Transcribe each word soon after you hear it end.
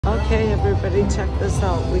Okay, everybody, check this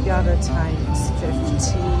out. We got a times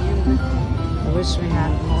 15. I wish we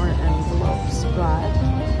had more envelopes, but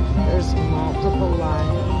there's multiple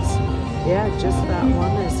lines. Yeah, just that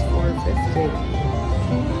one is $4.50.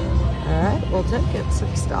 All right, we'll take it,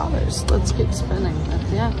 $6. Let's keep spinning.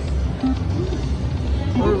 Yeah,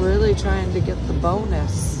 we're really trying to get the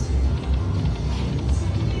bonus.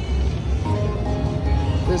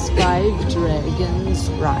 This 5 Dragons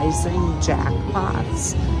Rising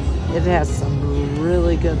Jackpots. It has some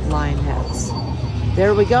really good line hits.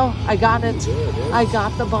 There we go. I got it. I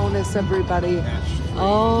got the bonus, everybody.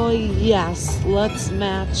 Oh, yes. Let's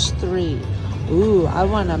match 3. Ooh, I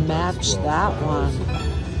want to match that one.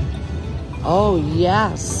 Oh,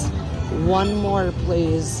 yes. One more,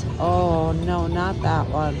 please. Oh, no, not that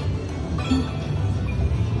one.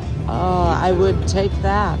 Oh, I would take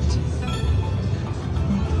that.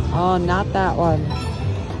 Oh, not that one.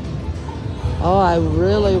 Oh, I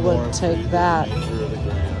really would take that.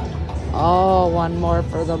 Oh, one more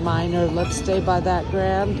for the minor. Let's stay by that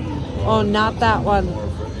grand. Oh, not that one.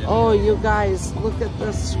 Oh, you guys, look at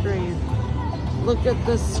this screen. Look at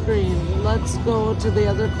this screen. Let's go to the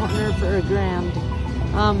other corner for a grand.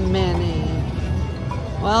 A mini.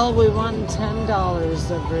 Well, we won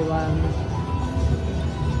 $10, everyone.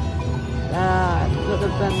 That could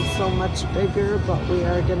have been so much bigger, but we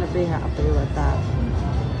are going to be happy with that.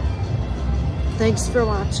 Thanks for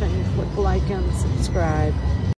watching. Click like and subscribe.